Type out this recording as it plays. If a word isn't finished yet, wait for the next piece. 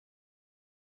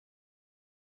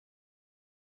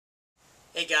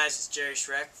Hey guys, it's Jerry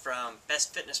Schreck from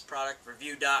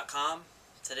BestFitnessProductReview.com.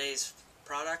 Today's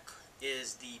product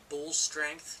is the Bull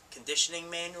Strength Conditioning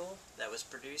Manual that was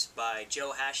produced by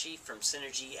Joe Hashey from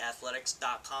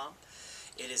SynergyAthletics.com.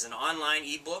 It is an online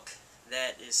ebook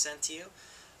that is sent to you.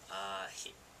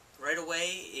 Right away,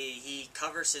 he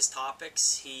covers his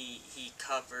topics. He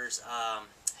covers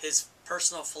his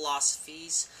personal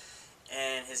philosophies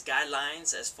and his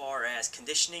guidelines as far as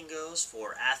conditioning goes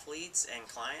for athletes and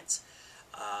clients.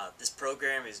 This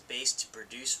program is based to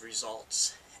produce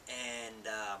results, and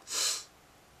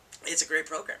it's a great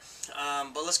program.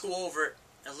 But let's go over it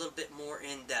a little bit more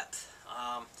in depth.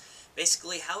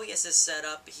 Basically, how he has this set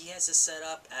up,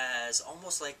 as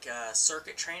almost like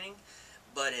circuit training,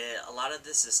 but a lot of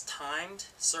this is timed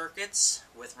circuits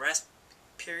with rest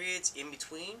periods in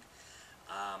between.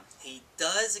 He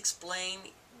does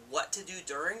explain what to do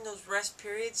during those rest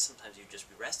periods. Sometimes you'll just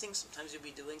be resting, sometimes you'll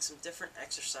be doing some different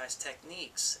exercise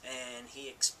techniques, and he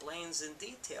explains in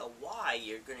detail why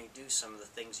you're going to do some of the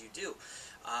things you do.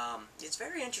 It's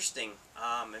very interesting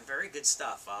and very good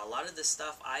stuff. A lot of this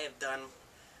stuff I have done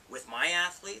with my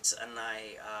athletes, and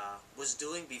I was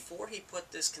doing before he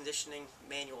put this conditioning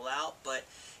manual out, but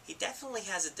he definitely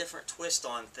has a different twist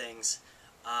on things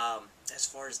as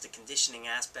far as the conditioning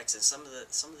aspects and some of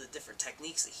the different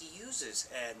techniques that he uses,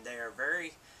 and they're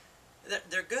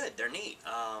good, they're neat,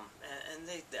 and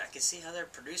I can see how they're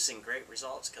producing great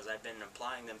results because I've been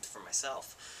applying them for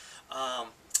myself.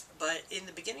 But in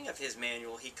the beginning of his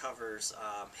manual, he covers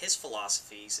his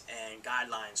philosophies and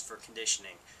guidelines for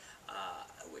conditioning,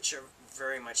 which are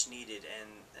very much needed,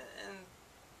 and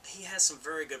he has some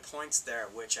very good points there,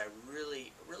 which I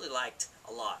really liked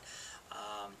a lot.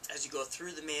 As you go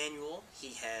through the manual,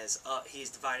 he's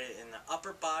divided in the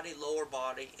upper body, lower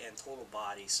body, and total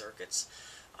body circuits.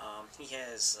 He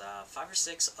has 5 or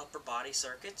 6 upper body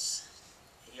circuits.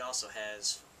 He also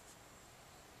has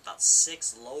about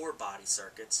 6 lower body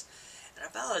circuits, and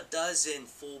about a dozen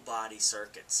full body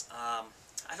circuits. I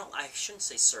shouldn't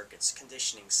say circuits,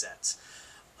 conditioning sets.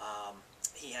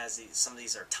 He has some of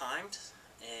these are timed,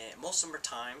 and most of them are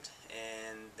timed,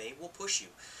 and they will push you.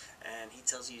 And he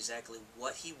tells you exactly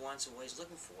what he wants and what he's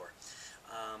looking for.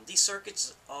 These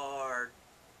circuits are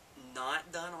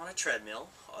not done on a treadmill,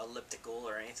 elliptical,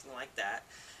 or anything like that.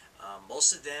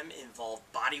 Most of them involve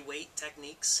body weight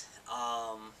techniques,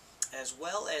 as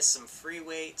well as some free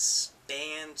weights,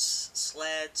 bands,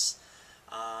 sleds.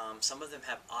 Some of them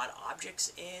have odd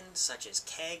objects in, such as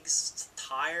kegs,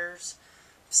 tires,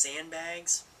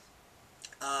 sandbags.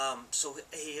 So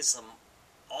he has some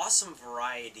awesome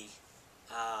variety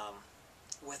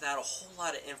without a whole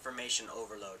lot of information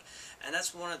overload. And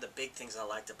that's one of the big things I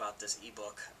liked about this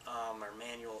ebook, or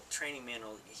manual, training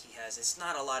manual he has. It's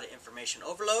not a lot of information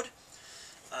overload.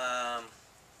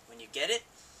 When you get it,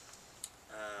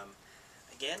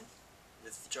 again,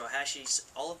 with Joe Hashey's,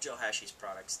 all of Joe Hashey's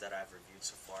products that I've reviewed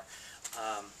so far,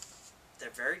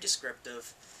 they're very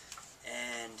descriptive,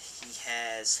 and he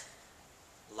has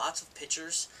lots of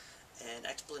pictures and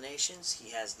explanations. He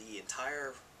has the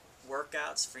entire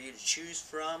workouts for you to choose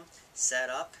from, set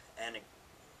up, and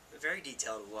very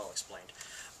detailed and well explained.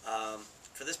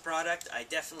 For this product, I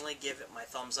definitely give it my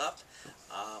thumbs up.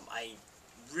 I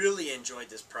really enjoyed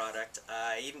this product.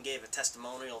 I even gave a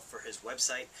testimonial for his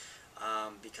website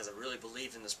because I really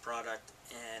believe in this product,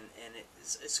 and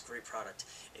it's a great product.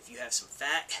 If you have some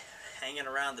fat hanging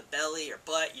around the belly or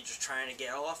butt, you're just trying to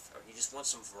get off, or you just want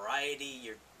some variety,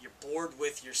 you're bored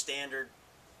with your standard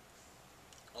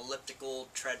elliptical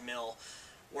treadmill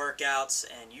workouts,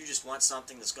 and you just want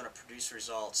something that's going to produce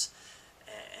results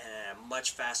at a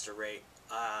much faster rate,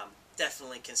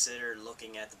 definitely consider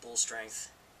looking at the Bull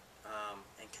Strength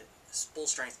Bull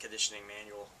Strength Conditioning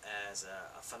Manual as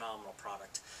a phenomenal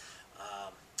product.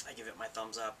 I give it my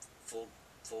thumbs up, full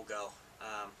go.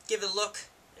 Give it a look.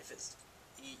 If it's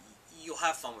you'll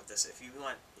have fun with this. If you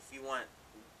want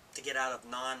to get out of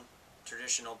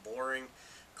non-traditional, boring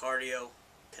cardio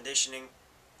conditioning,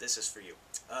 this is for you.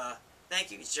 Thank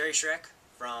you. It's Jerry Schreck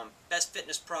from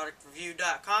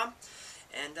BestFitnessProductReview.com,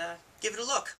 and give it a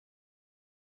look.